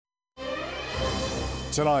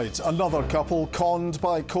Tonight, another couple conned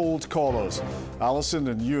by cold callers. Alison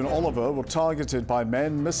and Ewan Oliver were targeted by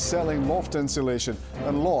men mis-selling loft insulation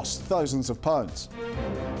and lost thousands of pounds.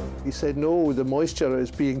 He said, no, the moisture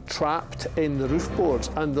is being trapped in the roof boards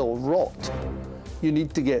and they'll rot. You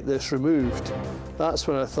need to get this removed. That's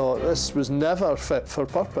when I thought this was never fit for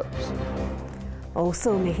purpose.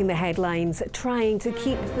 Also making the headlines, trying to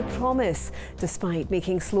keep the promise. Despite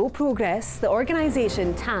making slow progress, the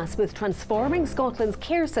organisation tasked with transforming Scotland's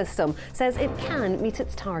care system says it can meet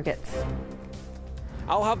its targets.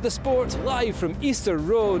 I'll have the sport live from Easter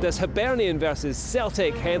Road as Hibernian versus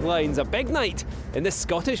Celtic headlines a big night in the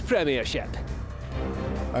Scottish Premiership.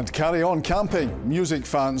 And carry on camping. Music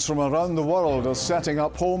fans from around the world are setting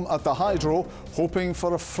up home at the Hydro, hoping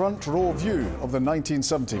for a front row view of the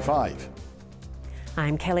 1975.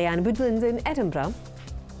 I'm Kellyanne Woodland in Edinburgh.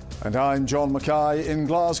 And I'm John Mackay in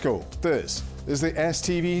Glasgow. This is the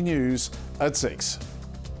STV News at 6.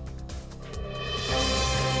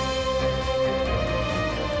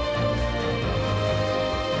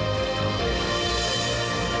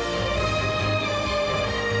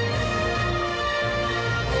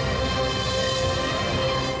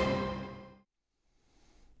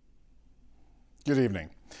 Good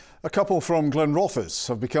evening. A couple from Glenrothes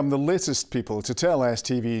have become the latest people to tell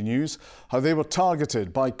STV News how they were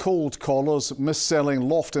targeted by cold callers mis-selling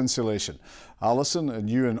loft insulation. Alison and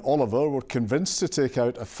Ewan Oliver were convinced to take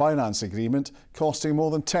out a finance agreement costing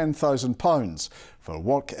more than £10,000 for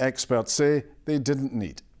work experts say they didn't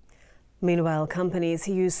need. Meanwhile, companies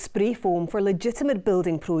who use spray foam for legitimate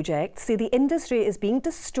building projects say the industry is being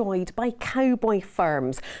destroyed by cowboy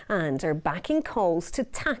firms and are backing calls to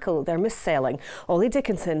tackle their mis-selling. Ollie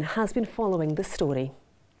Dickinson has been following the story.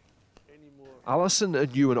 Alison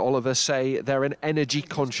and Ewan Oliver say they're an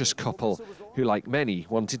energy-conscious couple who, like many,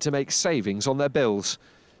 wanted to make savings on their bills.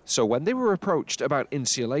 So when they were approached about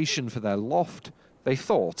insulation for their loft, they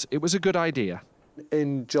thought it was a good idea.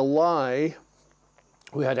 In July,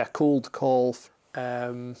 we had a cold call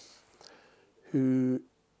who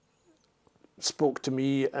spoke to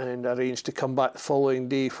me and arranged to come back the following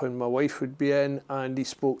day when my wife would be in, and he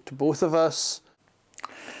spoke to both of us.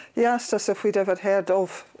 He asked us if we'd ever heard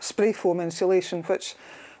of spray foam insulation, which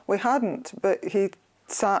we hadn't, but he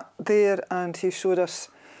sat there and he showed us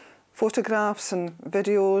photographs and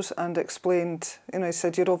videos and explained, he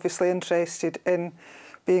said, you're obviously interested in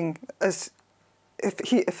being as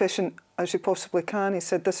heat efficient as you possibly can. He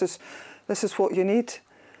said, this is what you need.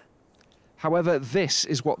 However, this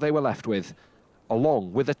is what they were left with,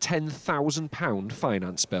 along with a £10,000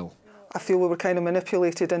 finance bill. I feel we were kind of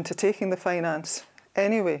manipulated into taking the finance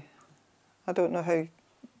anyway. I don't know how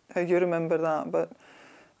you remember that, but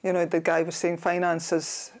the guy was saying finance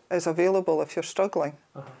is available if you're struggling.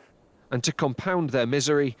 And to compound their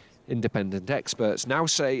misery, independent experts now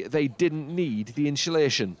say they didn't need the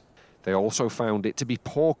insulation. They also found it to be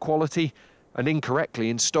poor quality and incorrectly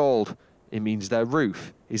installed. It means their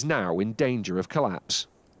roof is now in danger of collapse.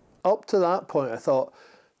 Up to that point, I thought,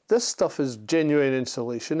 this stuff is genuine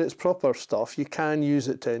insulation, it's proper stuff, you can use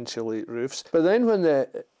it to insulate roofs. But then when the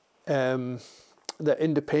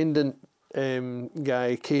independent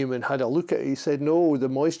guy came and had a look at it, he said, no, the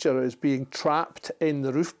moisture is being trapped in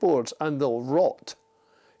the roof boards and they'll rot.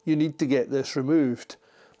 You need to get this removed.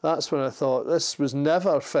 That's when I thought this was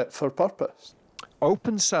never fit for purpose.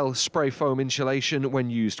 Open cell spray foam insulation, when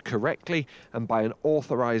used correctly and by an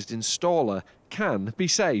authorised installer, can be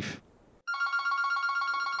safe.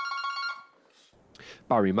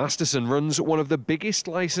 Barry Masterson runs one of the biggest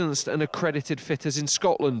licensed and accredited fitters in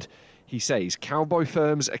Scotland. He says cowboy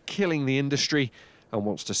firms are killing the industry and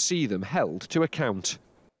wants to see them held to account.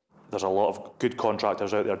 There's a lot of good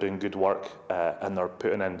contractors out there doing good work and they're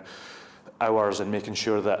putting in hours and making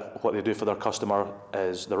sure that what they do for their customer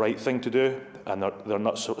is the right thing to do, and they're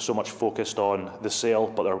not so much focused on the sale,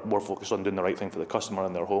 but they're more focused on doing the right thing for the customer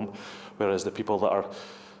in their home, whereas the people that are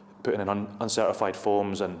putting in uncertified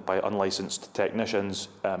foams and by unlicensed technicians,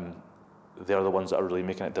 they're the ones that are really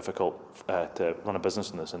making it difficult to run a business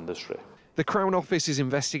in this industry. The Crown Office is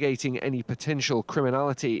investigating any potential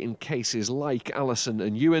criminality in cases like Alison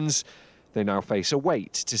and Ewan's. They now face a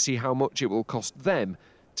wait to see how much it will cost them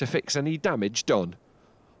to fix any damage done.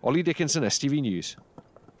 Ollie Dickinson, STV News.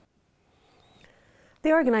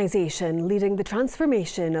 The organisation leading the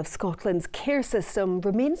transformation of Scotland's care system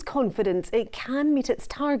remains confident it can meet its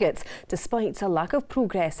targets despite a lack of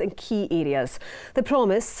progress in key areas. The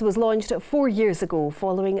promise was launched 4 years ago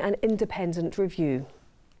following an independent review.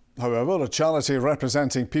 However, a charity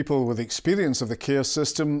representing people with experience of the care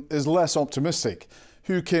system is less optimistic.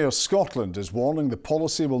 Who Cares Scotland is warning the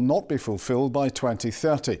policy will not be fulfilled by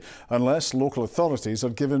 2030 unless local authorities are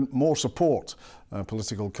given more support.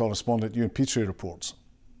 Political correspondent Ewan Petrie reports.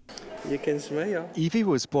 You can smile. Evie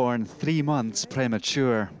was born 3 months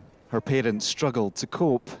premature. Her parents struggled to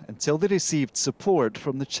cope until they received support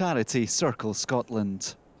from the charity Circle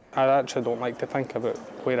Scotland. I actually don't like to think about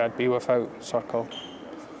where I'd be without Circle.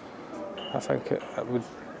 I think it would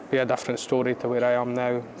be a different story to where I am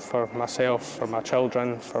now for myself, for my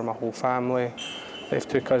children, for my whole family. They've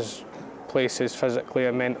took us places physically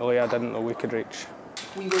and mentally I didn't know we could reach.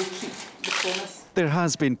 We will keep the promise. There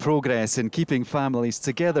has been progress in keeping families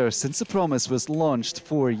together since the promise was launched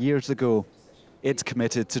 4 years ago. It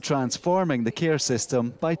committed to transforming the care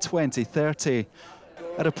system by 2030.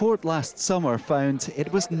 A report last summer found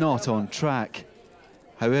it was not on track.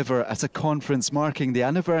 However, at a conference marking the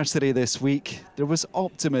anniversary this week, there was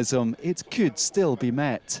optimism it could still be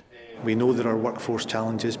met. We know there are workforce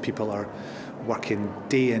challenges. People are working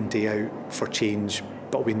day in, day out for change,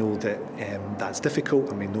 but we know that that's difficult,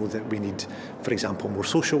 and we know that we need, for example, more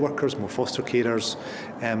social workers, more foster carers.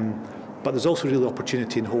 But there's also really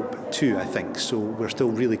opportunity and hope too, I think, so we're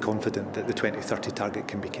still really confident that the 2030 target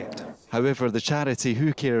can be kept. However, the charity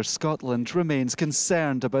Who Cares Scotland remains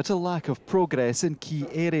concerned about a lack of progress in key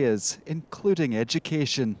areas, including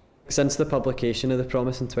education. Since the publication of the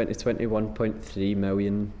promise in 2020, 1.3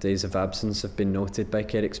 million days of absence have been noted by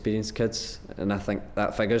care experienced kids, and I think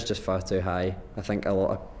that figure's just far too high. I think a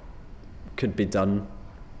lot could be done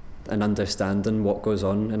in understanding what goes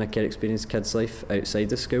on in a care experienced kid's life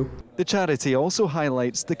outside of school. The charity also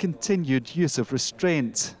highlights the continued use of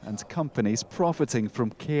restraint and companies profiting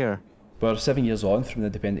from care. We're 7 years on from the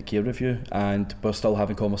Independent Care Review and we're still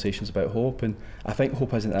having conversations about hope, and I think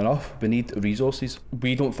hope isn't enough. We need resources.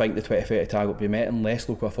 We don't think the 2030 target will be met unless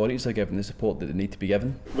local authorities are given the support that they need to be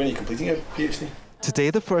given. When are you completing your PhD?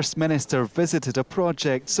 Today the First Minister visited a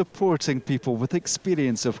project supporting people with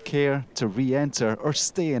experience of care to re-enter or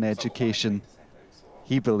stay in education.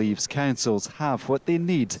 He believes councils have what they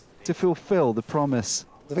need to fulfil the promise.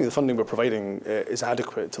 I think the funding we're providing is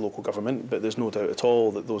adequate to local government, but there's no doubt at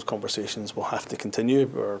all that those conversations will have to continue.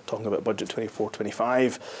 We're talking about budget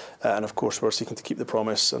 24-25, and of course we're seeking to keep the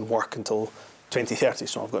promise and work until 2030,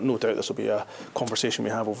 so I've got no doubt this will be a conversation we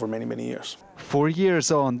have over many, many years. 4 years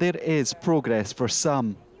on, there is progress for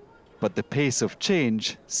some, but the pace of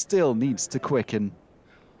change still needs to quicken.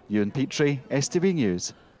 Ewan Petrie, STV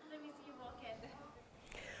News.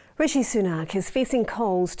 Rishi Sunak is facing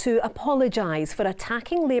calls to apologise for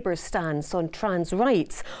attacking Labour's stance on trans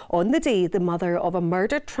rights on the day the mother of a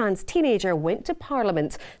murdered trans teenager went to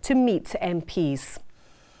Parliament to meet MPs.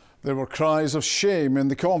 There were cries of shame in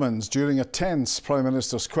the Commons during a tense Prime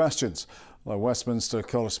Minister's questions. Our Westminster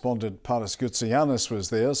correspondent Paris Goutsianis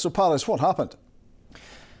was there. So Paris, what happened?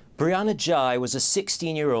 Brianna Ghey was a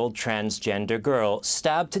 16-year-old transgender girl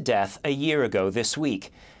stabbed to death a year ago this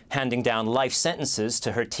week. Handing down life sentences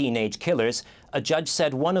to her teenage killers, a judge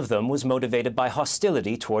said one of them was motivated by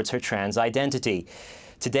hostility towards her trans identity.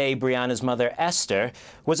 Today, Brianna's mother, Esther,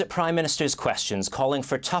 was at Prime Minister's questions calling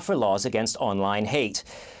for tougher laws against online hate.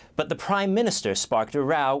 But the Prime Minister sparked a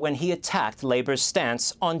row when he attacked Labour's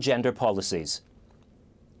stance on gender policies.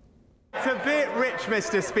 It's a bit rich,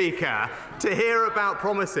 Mr. Speaker, to hear about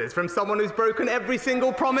promises from someone who's broken every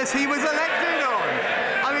single promise he was elected on.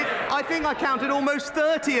 I think I counted almost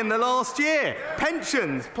 30 in the last year.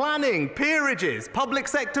 Pensions, planning, peerages, public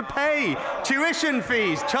sector pay, tuition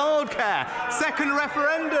fees, childcare, second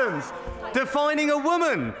referendums, defining a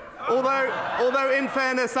woman. Although in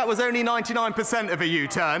fairness, that was only 99% of a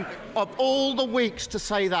U-turn. Of all the weeks to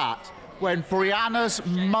say that, when Brianna's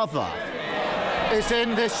mother is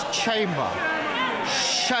in this chamber,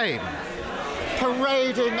 shame.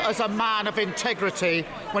 Parading as a man of integrity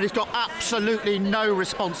when he's got absolutely no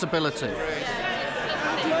responsibility.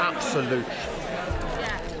 Absolute.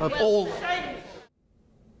 Of all.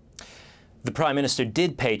 The Prime Minister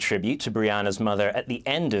did pay tribute to Brianna's mother at the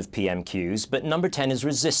end of PMQs, but Number 10 is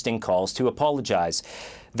resisting calls to apologise.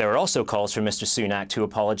 There are also calls for Mr Sunak to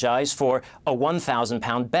apologise for a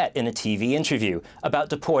 £1,000 bet in a TV interview about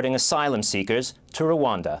deporting asylum seekers to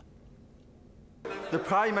Rwanda. The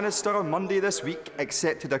Prime Minister on Monday this week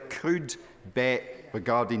accepted a crude bet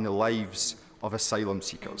regarding the lives of asylum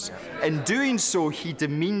seekers. In doing so, he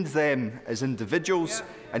demeaned them as individuals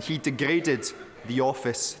and he degraded the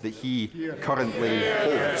office that he currently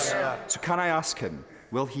holds. So can I ask him,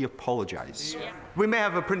 will he apologise? We may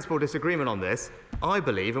have a principal disagreement on this. I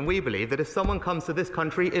believe and we believe that if someone comes to this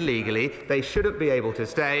country illegally, they shouldn't be able to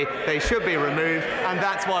stay, they should be removed, and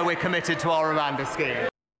that's why we're committed to our Rwanda scheme.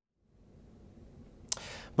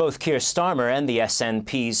 Both Keir Starmer and the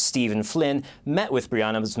SNP's Stephen Flynn met with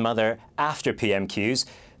Brianna's mother after PMQs.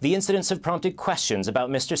 The incidents have prompted questions about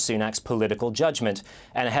Mr Sunak's political judgment,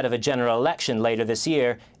 and ahead of a general election later this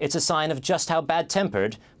year, it's a sign of just how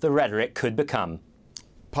bad-tempered the rhetoric could become.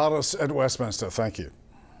 Paris at Westminster, thank you.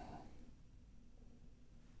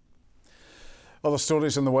 Other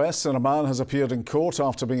stories in the West, and a man has appeared in court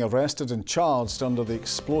after being arrested and charged under the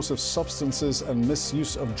Explosive Substances and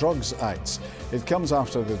Misuse of Drugs Acts. It comes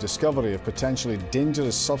after the discovery of potentially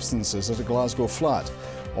dangerous substances at a Glasgow flat.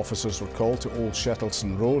 Officers were called to Old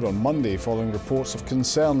Shettleston Road on Monday following reports of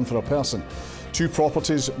concern for a person. 2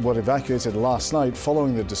 properties were evacuated last night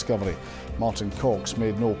following the discovery. Martin Cox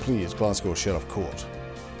made no plea as Glasgow Sheriff Court.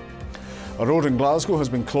 A road in Glasgow has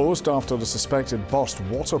been closed after the suspected burst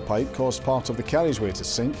water pipe caused part of the carriageway to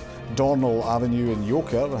sink. Dornell Avenue in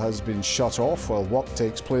Yoker has been shut off while work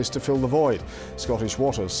takes place to fill the void. Scottish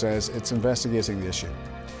Waters says it's investigating the issue.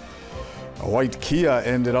 A white Kia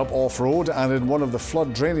ended up off-road and in one of the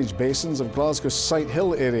flood drainage basins of Glasgow's Sight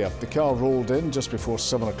Hill area. The car rolled in just before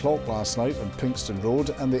 7 o'clock last night on Pinkston Road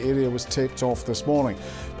and the area was taped off this morning.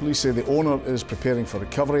 Police say the owner is preparing for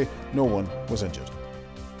recovery. No one was injured.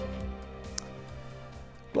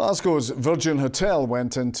 Glasgow's Virgin Hotel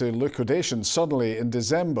went into liquidation suddenly in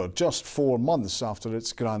December, just 4 months after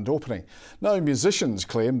its grand opening. Now musicians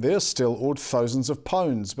claim they're still owed thousands of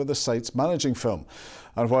pounds by the site's managing firm.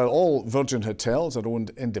 And while all Virgin Hotels are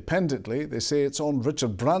owned independently, they say it's on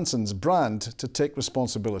Richard Branson's brand to take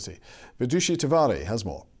responsibility. Vidushi Tiwari has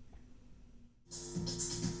more.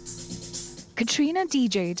 Katrina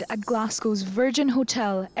DJ'd at Glasgow's Virgin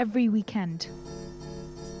Hotel every weekend.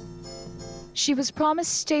 She was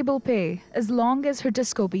promised stable pay as long as her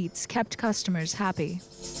disco beats kept customers happy.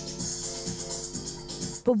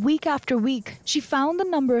 But week after week, she found the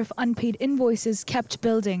number of unpaid invoices kept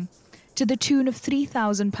building, to the tune of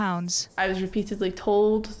 £3,000. I was repeatedly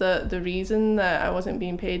told that the reason that I wasn't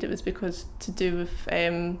being paid, it was because to do with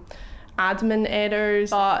admin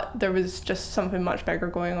errors, but there was just something much bigger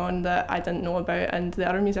going on that I didn't know about and the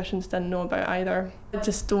other musicians didn't know about either. I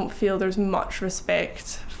just don't feel there's much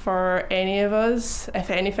respect for any of us. If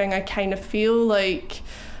anything, I kind of feel like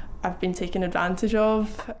I've been taken advantage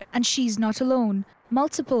of. And she's not alone.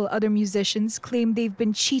 Multiple other musicians claim they've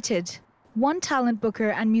been cheated. One talent booker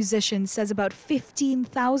and musician says about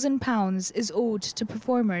 £15,000 is owed to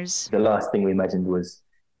performers. The last thing we imagined was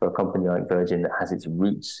for a company like Virgin that has its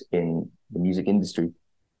roots in the music industry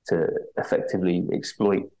to effectively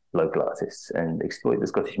exploit local artists and exploit the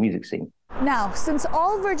Scottish music scene. Now, since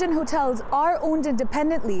all Virgin Hotels are owned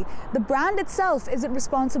independently, the brand itself isn't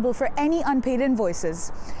responsible for any unpaid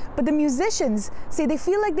invoices. But the musicians say they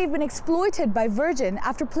feel like they've been exploited by Virgin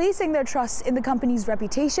after placing their trust in the company's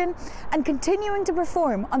reputation and continuing to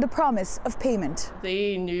perform on the promise of payment.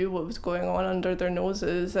 They knew what was going on under their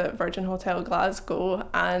noses at Virgin Hotel Glasgow,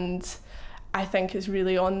 and I think it's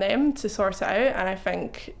really on them to sort it out, and I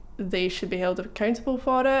think they should be held accountable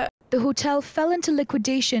for it. The hotel fell into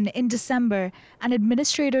liquidation in December, and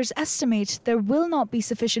administrators estimate there will not be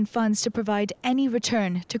sufficient funds to provide any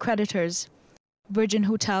return to creditors. Virgin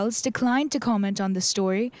Hotels declined to comment on the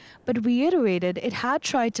story, but reiterated it had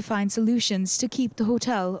tried to find solutions to keep the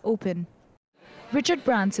hotel open. Richard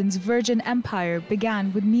Branson's Virgin Empire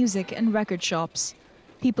began with music and record shops.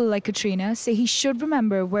 People like Katrina say he should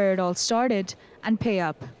remember where it all started and pay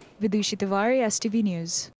up. Vidushi Tiwari, STV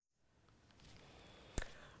News.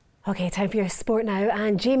 OK, time for your sport now,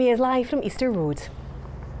 and Jamie is live from Easter Road.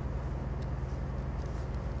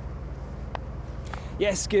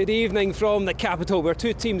 Yes, good evening from the capital, where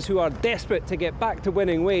 2 teams who are desperate to get back to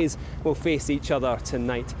winning ways will face each other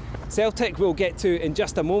tonight. Celtic we'll get to in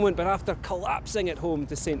just a moment, but after collapsing at home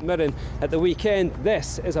to St Mirren at the weekend,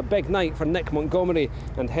 this is a big night for Nick Montgomery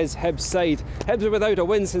and his Hibs side. Hibs are without a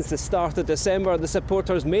win since the start of December. The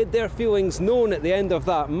supporters made their feelings known at the end of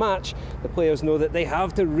that match. The players know that they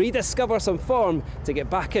have to rediscover some form to get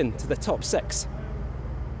back into the top 6.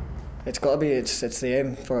 It's got to be. It's the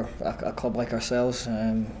aim for a club like ourselves.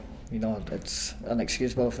 You know, it's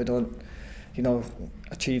inexcusable if we don't, you know,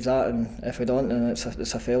 achieve that, and if we don't, then it's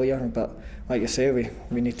a failure. But like you say,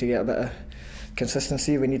 we need to get a bit of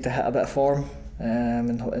consistency. We need to hit a bit of form,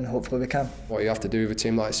 and hopefully we can. What you have to do with a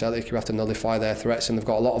team like Celtic, you have to nullify their threats, and they've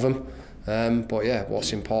got a lot of them. But yeah,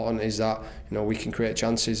 what's important is that, you know, we can create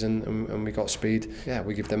chances, and we got speed. Yeah,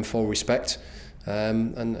 we give them full respect.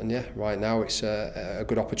 And yeah, right now it's a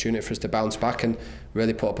good opportunity for us to bounce back and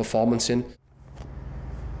really put a performance in.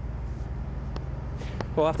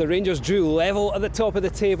 Well, after Rangers drew level at the top of the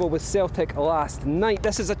table with Celtic last night,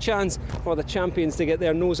 this is a chance for the champions to get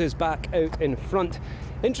their noses back out in front.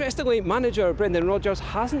 Interestingly, manager Brendan Rodgers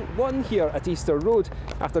hasn't won here at Easter Road.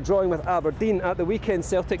 After drawing with Aberdeen at the weekend,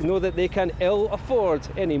 Celtic know that they can ill afford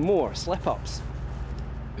any more slip-ups.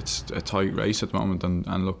 It's a tight race at the moment,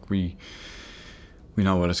 and look, we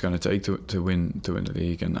know what it's going to take to win the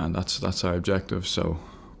league, and that's our objective. So,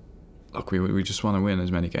 look, we just want to win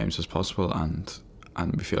as many games as possible, and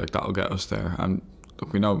we feel like that'll get us there. And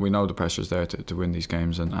look, we know the pressure's there to win these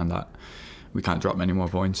games, and that we can't drop many more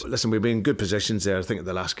points. Listen, we've been in good positions there. I think at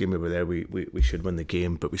the last game we were there, we should win the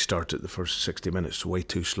game, but we started the first 60 minutes way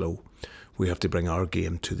too slow. We have to bring our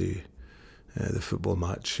game to the football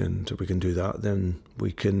match, and if we can do that, then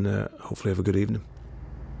we can hopefully have a good evening.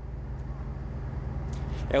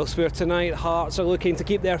 Elsewhere tonight, Hearts are looking to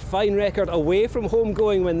keep their fine record away from home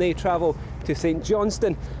going when they travel to St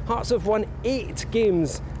Johnstone. Hearts have won 8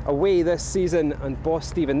 games away this season, and boss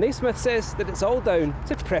Stephen Naismith says that it's all down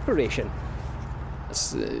to preparation.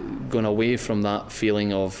 It's going away from that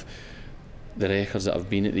feeling of the records that have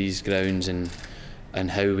been at these grounds and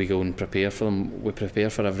how we go and prepare for them. We prepare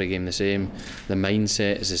for every game the same. The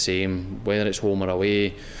mindset is the same, whether it's home or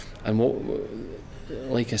away. And what,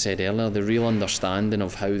 like I said earlier, the real understanding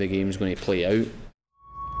of how the game's going to play out.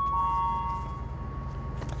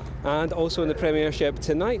 And also in the Premiership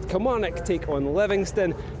tonight, Kilmarnock take on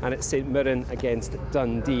Livingston, and it's St Mirren against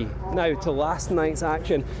Dundee. Now to last night's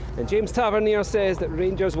action, and James Tavernier says that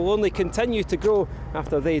Rangers will only continue to grow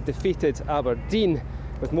after they defeated Aberdeen.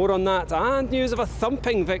 With more on that and news of a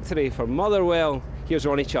thumping victory for Motherwell, here's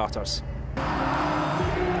Ronnie Charters.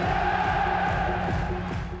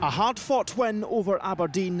 A hard-fought win over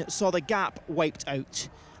Aberdeen saw the gap wiped out.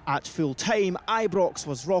 At full-time, Ibrox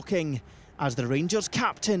was rocking as the Rangers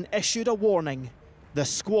captain issued a warning. The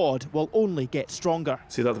squad will only get stronger.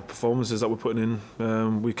 See that the performances that we're putting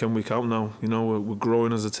in week in, week out now, you know, we're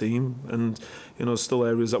growing as a team, and you know, still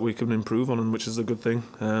areas that we can improve on, which is a good thing,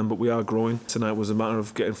 but we are growing. Tonight was a matter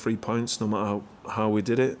of getting 3 points no matter how we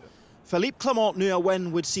did it. Philippe Clement knew a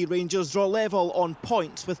win would see Rangers draw level on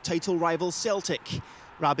points with title rival Celtic.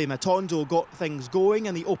 Rabbi Matondo got things going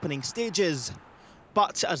in the opening stages.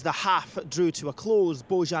 But as the half drew to a close,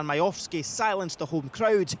 Bojan Majowski silenced the home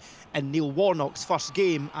crowd in Neil Warnock's first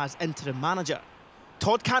game as interim manager.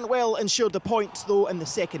 Todd Cantwell ensured the points, though, in the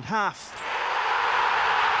second half.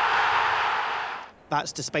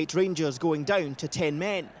 That's despite Rangers going down to 10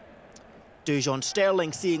 men. Dujon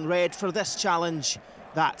Sterling seeing red for this challenge.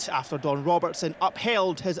 That after Don Robertson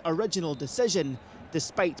upheld his original decision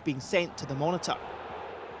despite being sent to the monitor.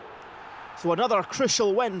 So another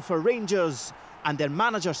crucial win for Rangers, and their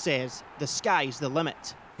manager says the sky's the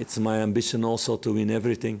limit. It's my ambition also to win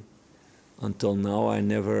everything. Until now, I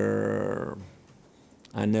never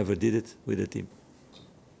did it with the team,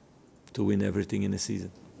 to win everything in a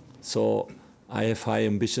season. So I have high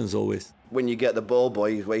ambitions always. When you get the ball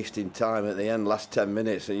boy, he's wasting time at the end, last 10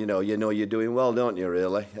 minutes, and you know you're doing well, don't you,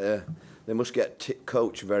 really? They must get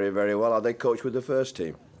coached very, very well. Are they coached with the first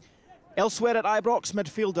team? Elsewhere at Ibrox,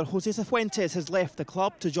 midfielder Jose Cifuentes has left the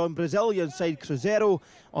club to join Brazilian side Cruzeiro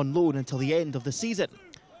on loan until the end of the season.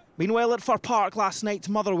 Meanwhile, at Fir Park last night,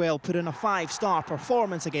 Motherwell put in a 5-star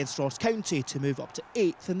performance against Ross County to move up to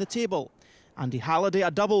 8th in the table. Andy Halliday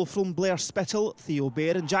a double from Blair Spittle, Theo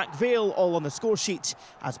Bair and Jack Vale all on the score sheet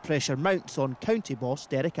as pressure mounts on county boss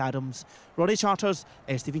Derek Adams. Ronnie Charters,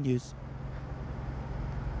 STV News.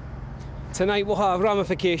 Tonight we'll have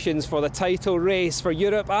ramifications for the title race for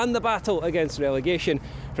Europe and the battle against relegation.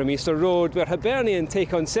 From Easter Road, where Hibernian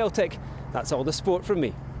take on Celtic, that's all the sport from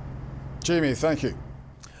me. Jamie, thank you.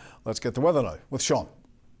 Let's get the weather now with Sean.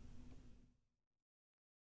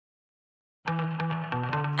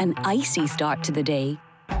 An icy start to the day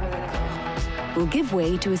will give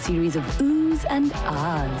way to a series of oohs and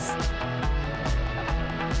ahs.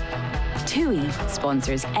 TUI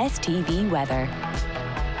sponsors STV Weather.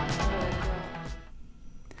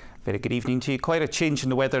 Very good evening to you. Quite a change in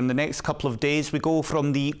the weather in the next couple of days. We go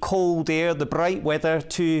from the cold air, the bright weather,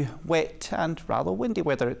 to wet and rather windy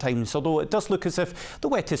weather at times, although it does look as if the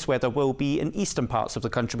wettest weather will be in eastern parts of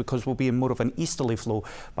the country because we'll be in more of an easterly flow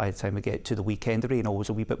by the time we get to the weekend. The rain always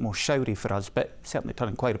a wee bit more showery for us, but certainly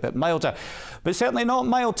turning quite a bit milder. But certainly not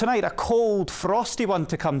mild tonight. A cold, frosty one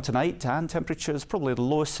to come tonight, and temperatures probably the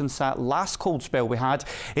lowest since that last cold spell we had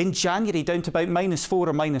in January, down to about -4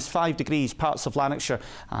 or -5 degrees parts of Lanarkshire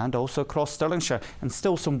and and also across Stirlingshire, and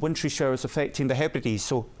still some wintry showers affecting the Hebrides,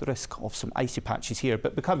 so the risk of some icy patches here,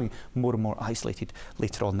 but becoming more and more isolated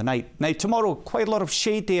later on the night. Now tomorrow, quite a lot of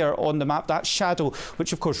shade there on the map, that shadow,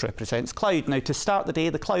 which of course represents cloud. Now to start the day,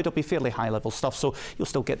 the cloud will be fairly high level stuff, so you'll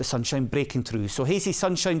still get the sunshine breaking through. So hazy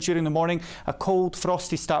sunshine during the morning, a cold,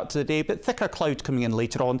 frosty start to the day, but thicker cloud coming in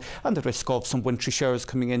later on, and the risk of some wintry showers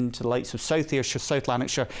coming into the likes of South Ayrshire, South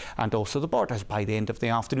Lanarkshire, and also the borders by the end of the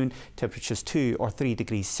afternoon. Temperatures 2 or 3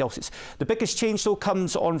 degrees Celsius. The biggest change though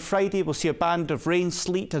comes on Friday. We'll see a band of rain,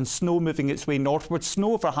 sleet and snow moving its way northwards.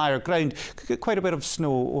 Snow over higher ground. Could get quite a bit of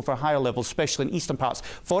snow over higher levels, especially in eastern parts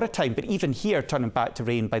for a time, but even here turning back to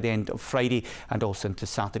rain by the end of Friday and also into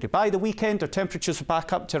Saturday. By the weekend, our temperatures are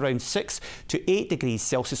back up to around 6 to 8 degrees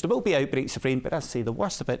Celsius. There will be outbreaks of rain, but as I say, the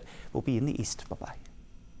worst of it will be in the east. Bye-bye.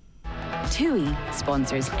 TUI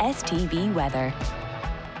sponsors STV Weather.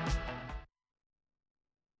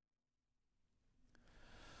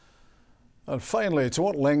 And finally, to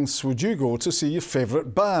what lengths would you go to see your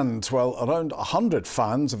favourite band? Well, around 100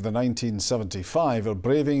 fans of the 1975 are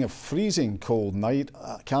braving a freezing cold night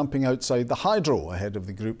camping outside the Hydro ahead of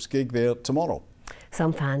the group's gig there tomorrow.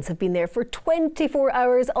 Some fans have been there for 24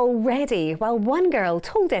 hours already, while one girl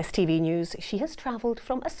told STV News she has travelled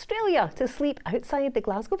from Australia to sleep outside the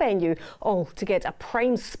Glasgow venue, all to get a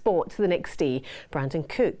prime spot the next day. Brandon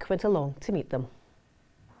Cook went along to meet them.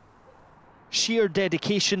 Sheer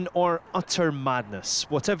dedication or utter madness.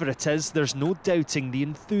 Whatever it is, there's no doubting the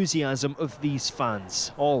enthusiasm of these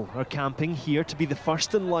fans. All are camping here to be the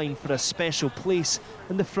first in line for a special place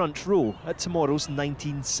in the front row at tomorrow's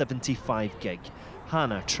 1975 gig.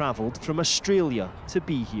 Hannah travelled from Australia to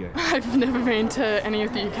be here. I've never been to any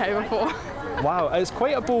of the UK before. Wow, it's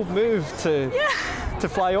quite a bold move to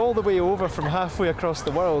fly all the way over from halfway across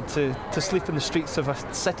the world to sleep in the streets of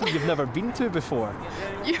a city you've never been to before.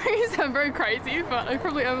 You sound very crazy, but I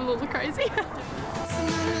probably am a little crazy.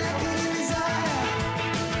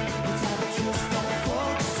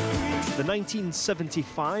 The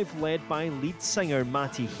 1975, led by lead singer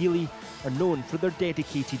Matty Healy, are known for their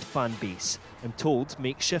dedicated fan base. I'm told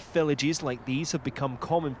makeshift villages like these have become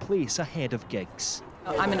commonplace ahead of gigs.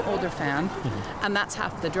 I'm an older fan, and that's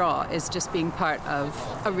half the draw, is just being part of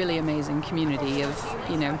a really amazing community of,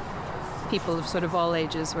 you know, people of sort of all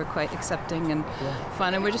ages. We're quite accepting and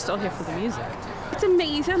fun, and we're just all here for the music. It's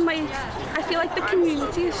amazing. Like, I feel like the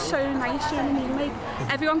community is so nice, you know what I mean?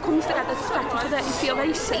 Like, everyone comes together to respect each other. You feel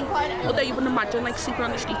very safe, although you wouldn't imagine like sleeping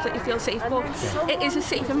on the streets that you feel safe, but it is a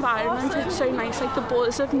safe environment. It's so nice, like the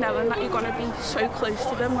buzz of knowing that you're going to be so close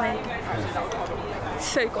to them, like, it's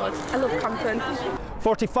so good. I love camping.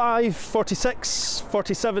 45, 46,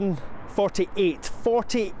 47, 48.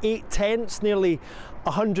 48 tents, nearly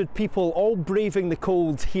 100 people all braving the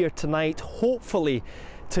cold here tonight, hopefully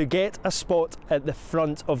to get a spot at the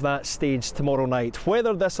front of that stage tomorrow night.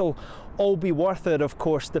 Whether this will all be worth it, of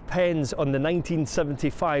course, depends on the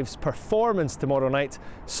 1975's performance tomorrow night,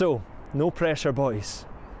 so no pressure, boys.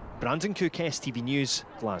 Brandon Cook, STV News,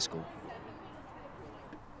 Glasgow.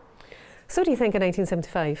 So what do you think of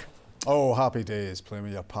 1975? Oh, happy days, playing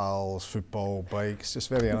with your pals, football, bikes, just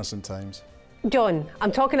very innocent times. John,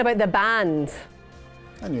 I'm talking about the band.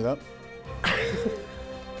 I knew that.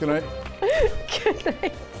 Good night. Good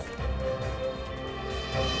night.